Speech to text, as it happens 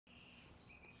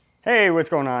Hey, what's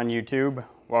going on YouTube?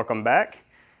 Welcome back.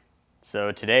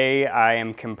 So today I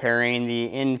am comparing the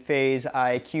Enphase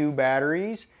IQ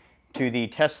batteries to the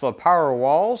Tesla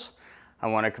Powerwalls. I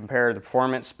want to compare the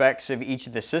performance specs of each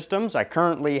of the systems. I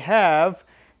currently have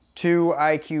two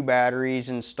IQ batteries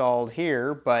installed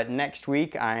here, but next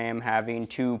week I am having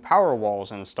two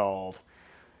Powerwalls installed.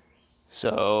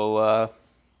 So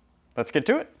let's get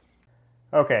to it.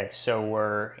 Okay, so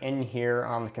we're in here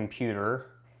on the computer.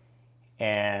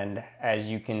 And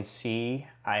as you can see,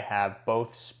 I have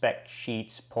both spec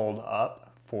sheets pulled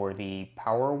up for the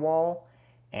Powerwall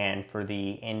and for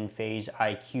the Enphase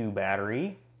IQ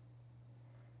battery.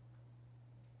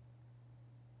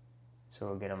 So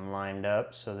we'll get them lined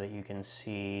up so that you can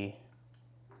see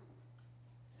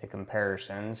the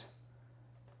comparisons.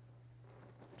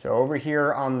 So over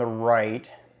here on the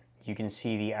right, you can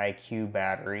see the IQ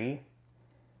battery.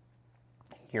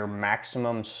 Your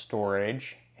maximum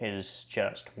storage is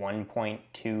just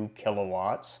 1.2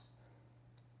 kilowatts.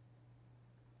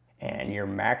 And your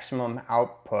maximum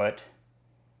output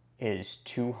is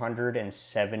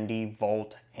 270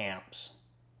 volt amps.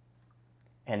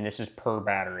 And this is per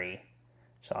battery.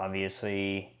 So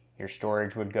obviously your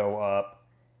storage would go up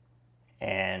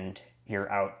and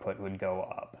your output would go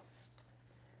up.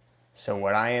 So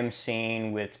what I am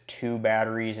seeing with two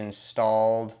batteries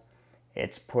installed,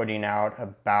 it's putting out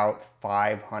about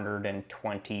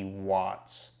 520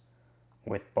 watts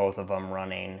with both of them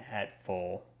running at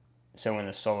full. So when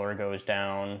the solar goes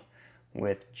down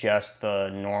with just the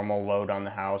normal load on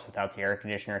the house without the air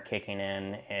conditioner kicking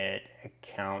in, it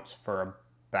accounts for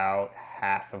about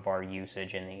half of our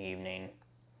usage in the evening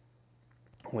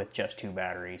with just two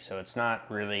batteries. So it's not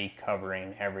really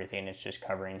covering everything, it's just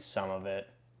covering some of it.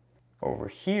 Over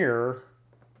here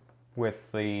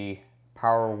with the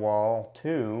Powerwall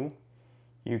 2,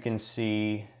 you can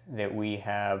see that we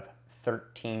have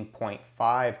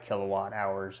 13.5 kilowatt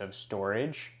hours of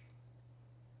storage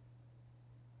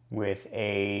with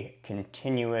a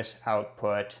continuous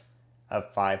output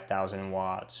of 5,000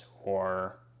 watts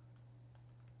or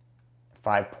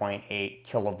 5.8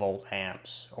 kilovolt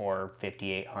amps or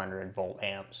 5,800 volt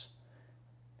amps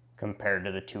compared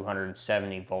to the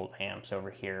 270 volt amps over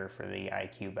here for the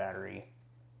IQ battery.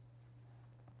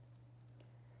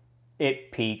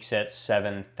 It peaks at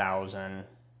 7,000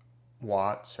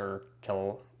 watts or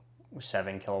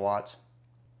 7 kilowatts.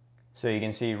 So you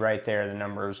can see right there the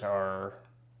numbers are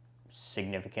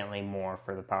significantly more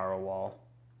for the Powerwall.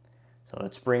 So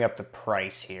let's bring up the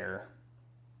price here.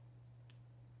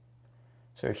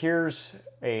 So here's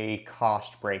a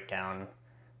cost breakdown.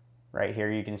 Right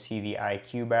here you can see the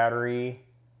IQ battery,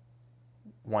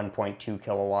 1.2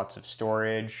 kilowatts of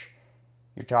storage.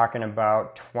 You're talking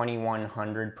about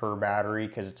 $2,100 per battery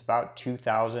because it's about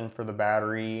 $2,000 for the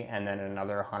battery and then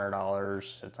another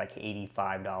 $100, it's like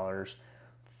 $85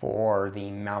 for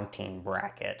the mounting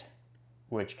bracket,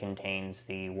 which contains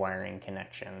the wiring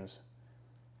connections.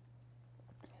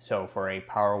 So for a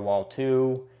Powerwall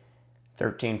 2,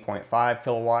 13.5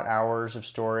 kilowatt hours of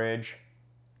storage,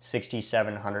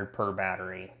 $6,700 per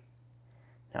battery.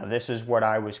 Now this is what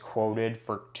I was quoted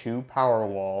for two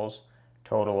Powerwalls,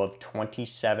 total of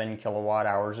 27 kilowatt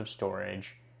hours of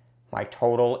storage. My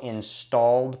total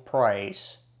installed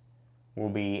price will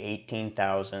be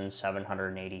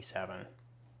 $18,787.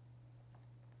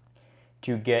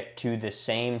 To get to the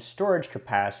same storage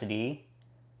capacity,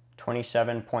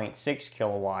 27.6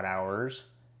 kilowatt hours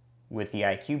with the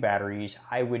IQ batteries,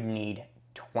 I would need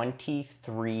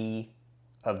 23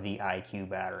 of the IQ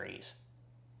batteries,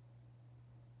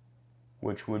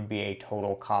 which would be a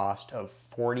total cost of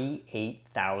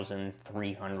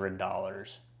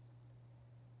 $48,300.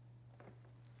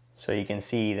 So you can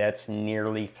see that's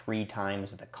nearly 3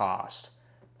 times the cost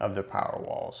of the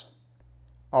Powerwalls.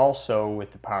 Also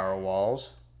with the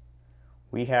Powerwalls,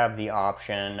 we have the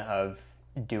option of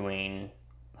doing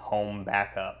home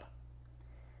backup.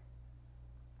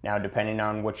 Now depending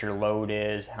on what your load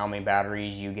is, how many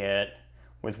batteries you get,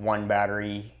 with one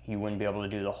battery you wouldn't be able to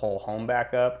do the whole home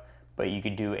backup, but you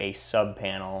could do a sub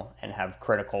panel and have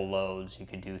critical loads. You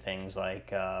could do things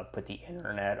like put the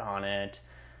internet on it,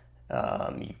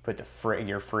 you put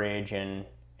your fridge and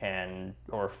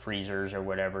or freezers or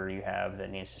whatever you have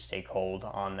that needs to stay cold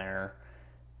on there,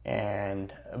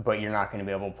 but you're not going to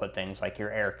be able to put things like your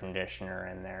air conditioner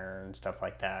in there and stuff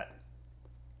like that.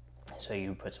 So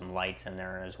you put some lights in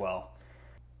there as well.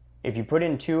 If you put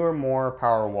in 2 or more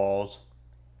Powerwalls,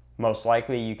 most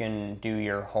likely you can do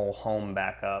your whole home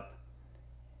backup.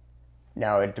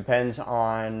 Now it depends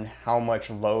on how much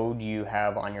load you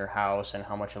have on your house and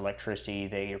how much electricity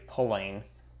that you're pulling.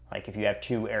 Like if you have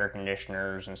 2 air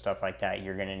conditioners and stuff like that,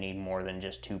 you're going to need more than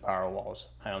just 2 Powerwalls.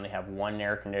 I only have 1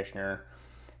 air conditioner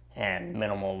and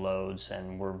minimal loads,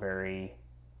 and we're very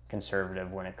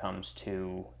conservative when it comes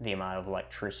to the amount of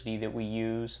electricity that we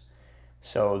use.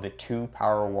 So the 2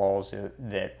 Powerwalls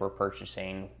that we're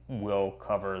purchasing will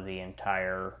cover the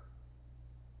entire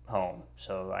home,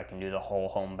 so I can do the whole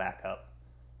home backup.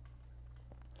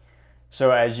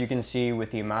 So as you can see,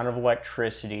 with the amount of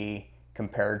electricity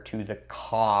compared to the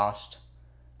cost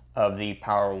of the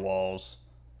Powerwalls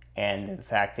and the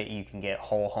fact that you can get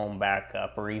whole home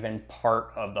backup or even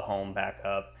part of the home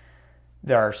backup,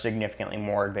 there are significantly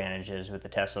more advantages with the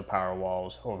Tesla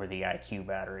Powerwalls over the IQ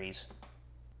batteries.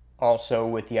 Also,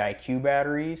 with the IQ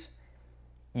batteries,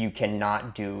 you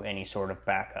cannot do any sort of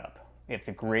backup. If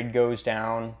the grid goes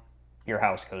down, your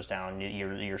house goes down.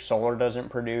 Your solar doesn't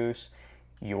produce,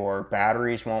 your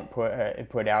batteries won't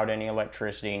put out any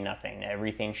electricity, nothing.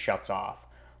 Everything shuts off.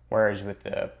 Whereas with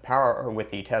the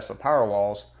Tesla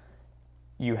Powerwalls,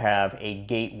 you have a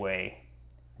gateway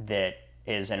that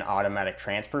is an automatic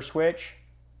transfer switch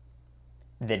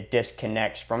that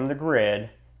disconnects from the grid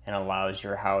and allows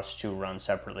your house to run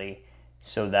separately.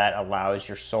 So that allows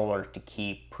your solar to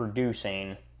keep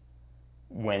producing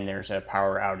when there's a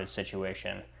power outage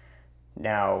situation.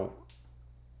 Now,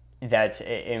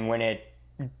 when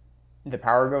the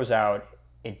power goes out,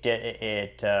 it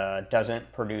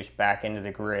doesn't produce back into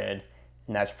the grid,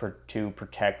 and that's to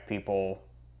protect people,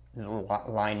 the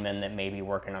linemen that may be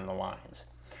working on the lines.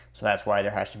 So that's why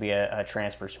there has to be a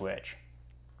transfer switch.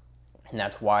 And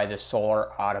that's why the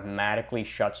solar automatically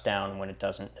shuts down when it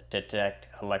doesn't detect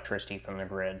electricity from the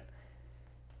grid.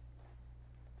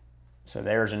 So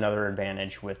there's another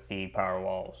advantage with the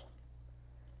Powerwalls.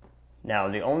 Now,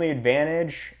 the only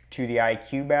advantage to the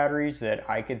IQ batteries that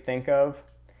I could think of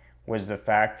was the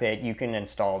fact that you can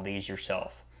install these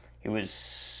yourself. It was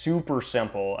super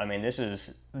simple. I mean, this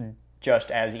is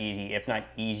just as easy, if not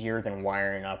easier, than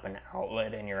wiring up an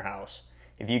outlet in your house.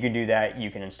 If you can do that, you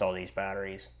can install these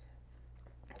batteries.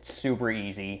 It's super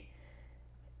easy,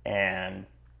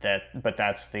 but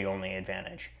that's the only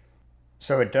advantage.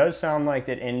 So it does sound like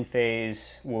that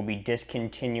Enphase will be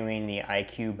discontinuing the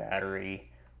IQ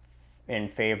battery in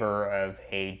favor of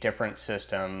a different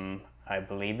system. I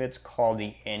believe it's called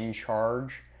the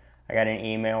Encharge. I got an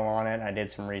email on it. I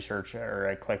did some research, or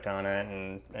I clicked on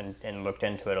it and looked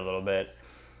into it a little bit.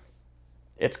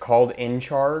 It's called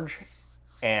Encharge,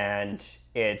 and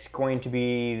it's going to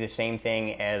be the same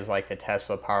thing as like the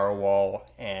Tesla Powerwall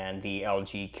and the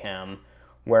LG Chem,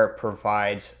 where it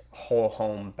provides whole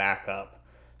home backup.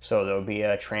 So there'll be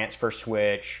a transfer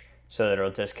switch so that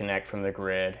it'll disconnect from the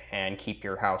grid and keep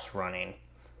your house running.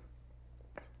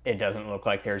 It doesn't look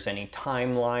like there's any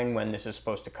timeline when this is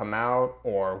supposed to come out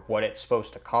or what it's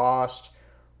supposed to cost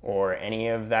or any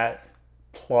of that.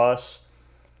 Plus,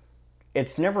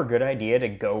 it's never a good idea to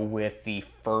go with the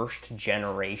first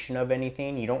generation of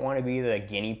anything. You don't want to be the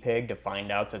guinea pig to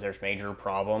find out that there's major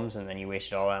problems and then you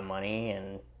wasted all that money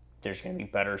and there's going to be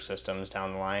better systems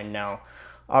down the line. Now,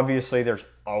 obviously, there's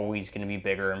always going to be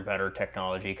bigger and better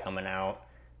technology coming out,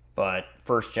 but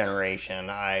first generation,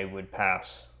 I would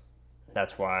pass.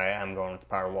 That's why I'm going with the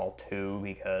Powerwall 2,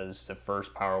 because the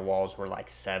first Powerwalls were like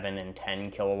 7 and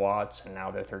 10 kilowatts, and now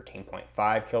they're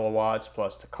 13.5 kilowatts,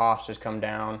 plus the cost has come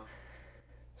down.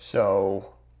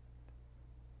 So,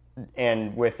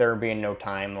 and with there being no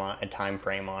time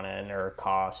frame on it or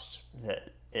cost,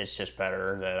 that it's just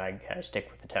better that I stick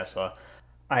with the Tesla.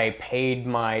 I paid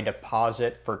my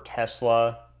deposit for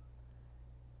Tesla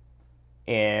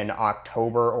in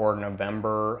October or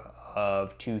November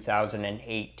of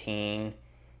 2018,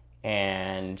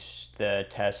 and the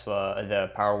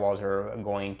Powerwalls are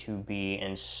going to be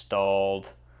installed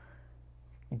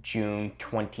June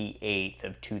 28th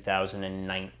of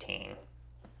 2019.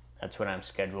 That's when I'm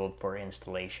scheduled for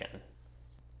installation.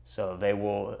 So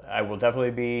I will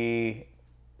definitely be,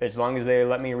 as long as they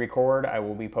let me record, I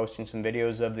will be posting some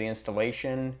videos of the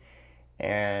installation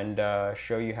and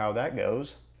show you how that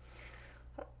goes.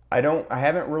 I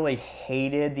haven't really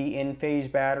hated the Enphase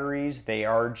batteries. They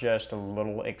are just a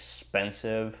little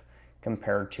expensive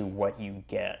compared to what you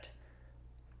get.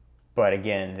 But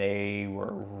again, they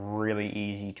were really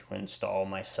easy to install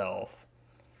myself,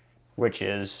 which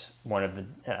is one of the,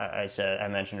 I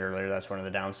mentioned earlier, that's one of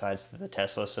the downsides to the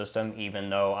Tesla system. Even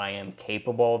though I am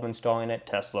capable of installing it,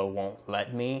 Tesla won't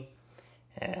let me.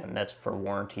 And that's for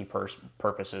warranty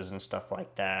purposes and stuff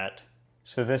like that.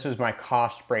 So this is my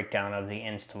cost breakdown of the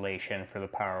installation for the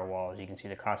Powerwalls. You can see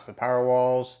the cost of the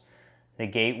Powerwalls, the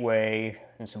gateway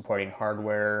and supporting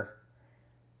hardware,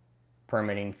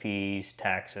 permitting fees,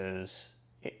 taxes,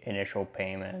 initial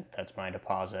payment. That's my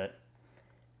deposit.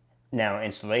 Now,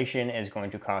 installation is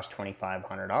going to cost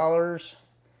 $2,500.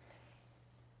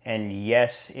 And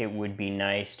yes, it would be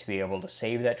nice to be able to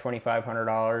save that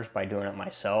 $2,500 by doing it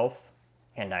myself,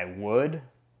 and I would.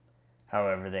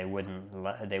 However, they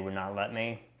would not let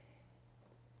me.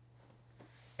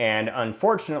 And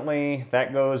unfortunately,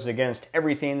 that goes against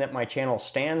everything that my channel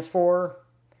stands for.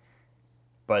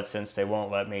 But since they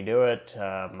won't let me do it,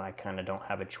 I kind of don't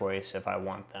have a choice if I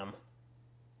want them.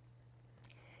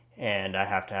 And I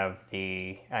have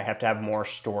to have more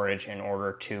storage in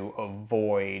order to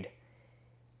avoid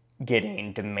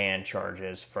getting demand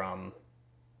charges from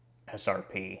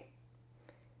SRP.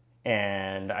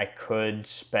 And I could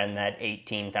spend that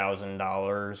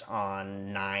 $18,000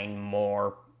 on 9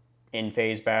 more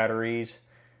Enphase batteries,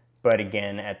 but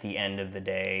again, at the end of the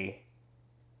day,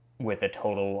 with a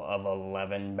total of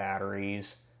 11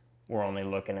 batteries, we're only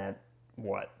looking at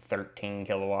what, 13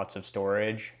 kilowatts of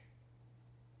storage,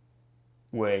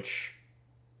 which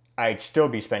I'd still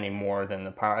be spending more than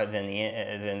the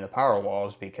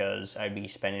Powerwalls, because I'd be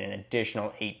spending an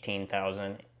additional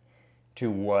 $18,000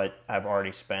 to what I've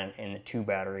already spent in the 2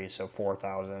 batteries, so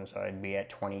 $4,000. So I'd be at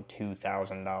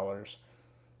 $22,000.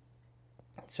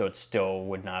 So it still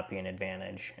would not be an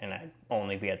advantage, and I'd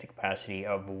only be at the capacity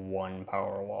of 1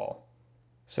 Powerwall.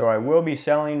 So I will be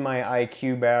selling my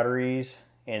IQ batteries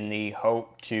in the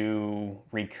hope to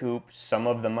recoup some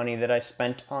of the money that I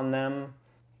spent on them.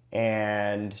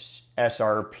 And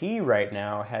SRP right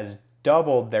now has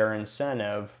doubled their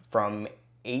incentive from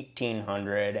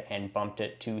 $1,800 and bumped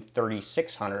it to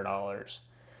 $3,600.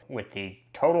 With the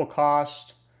total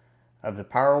cost of the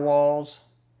Powerwalls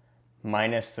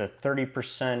minus the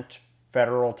 30%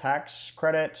 federal tax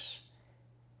credits,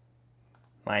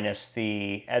 minus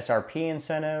the SRP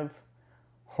incentive,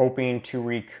 hoping to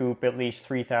recoup at least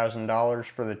 $3,000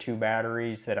 for the 2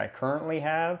 batteries that I currently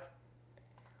have,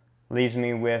 leaves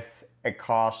me with a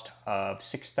cost of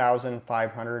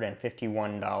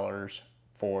 $6,551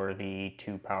 for the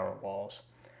 2 Powerwalls.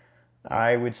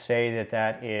 I would say that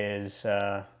that is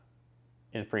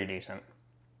pretty decent,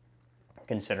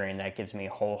 considering that gives me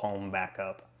whole home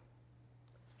backup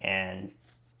and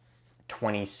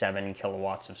 27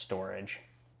 kilowatts of storage.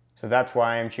 So that's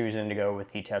why I'm choosing to go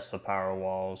with the Tesla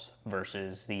Powerwalls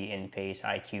versus the Enphase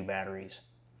IQ batteries.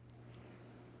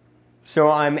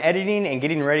 So I'm editing and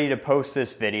getting ready to post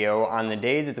this video on the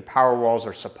day that the Powerwalls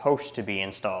are supposed to be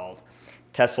installed.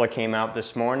 Tesla came out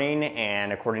this morning,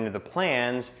 and according to the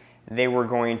plans, they were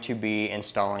going to be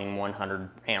installing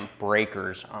 100 amp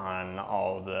breakers on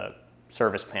all of the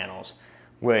service panels,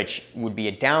 which would be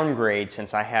a downgrade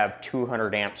since I have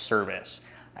 200 amp service.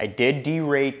 I did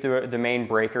derate the main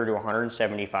breaker to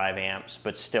 175 amps,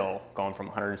 but still going from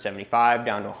 175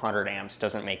 down to 100 amps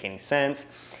doesn't make any sense,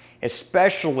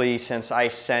 especially since I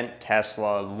sent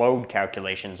Tesla load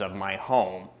calculations of my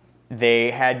home.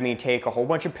 They had me take a whole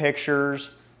bunch of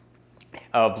pictures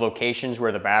of locations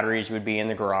where the batteries would be in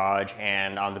the garage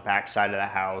and on the back side of the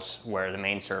house where the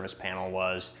main service panel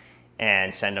was,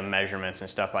 and send them measurements and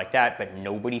stuff like that, but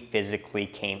nobody physically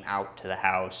came out to the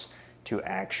house to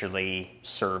actually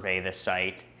survey the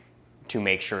site to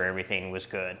make sure everything was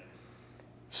good.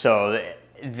 So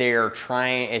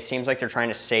it seems like they're trying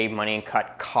to save money and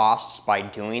cut costs by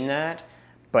doing that,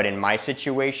 but in my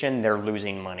situation, they're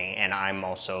losing money, and I'm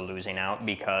also losing out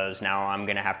because now I'm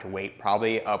gonna have to wait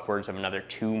probably upwards of another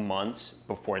 2 months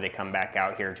before they come back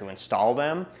out here to install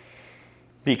them,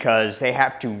 because they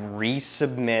have to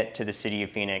resubmit to the City of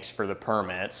Phoenix for the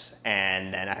permits,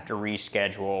 and then have to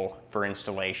reschedule for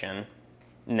installation,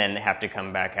 and then they have to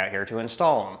come back out here to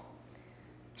install them.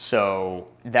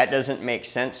 So that doesn't make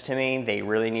sense to me. They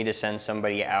really need to send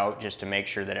somebody out just to make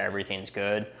sure that everything's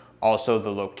good. Also,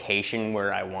 the location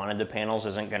where I wanted the panels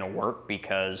isn't gonna work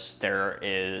because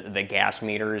the gas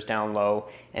meter is down low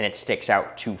and it sticks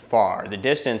out too far. The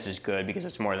distance is good because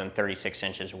it's more than 36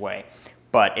 inches away,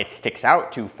 but it sticks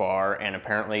out too far, and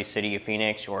apparently City of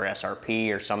Phoenix or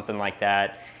SRP or something like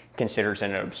that considers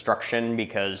it an obstruction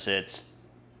because it's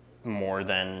more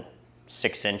than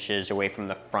 6 inches away from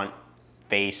the front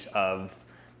face of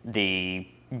the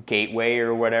gateway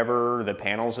or whatever, the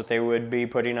panels that they would be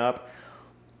putting up.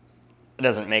 It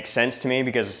doesn't make sense to me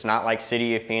because it's not like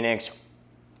City of Phoenix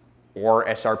or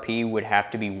SRP would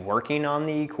have to be working on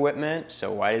the equipment,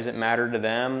 so why does it matter to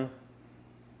them?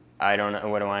 I don't know,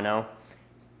 what do I know?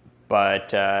 But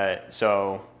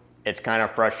so it's kind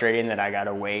of frustrating that I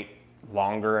gotta wait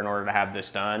longer in order to have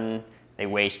this done. They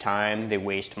waste time, they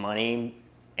waste money,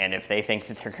 and if they think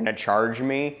that they're gonna charge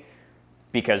me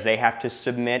because they have to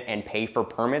submit and pay for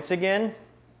permits again,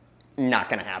 not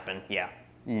gonna happen. Yeah,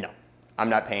 no. I'm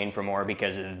not paying for more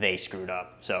because they screwed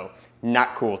up. So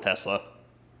not cool, Tesla.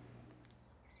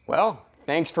 Well,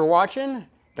 thanks for watching.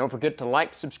 Don't forget to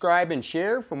like, subscribe, and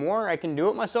share for more I Can Do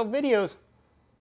It Myself videos.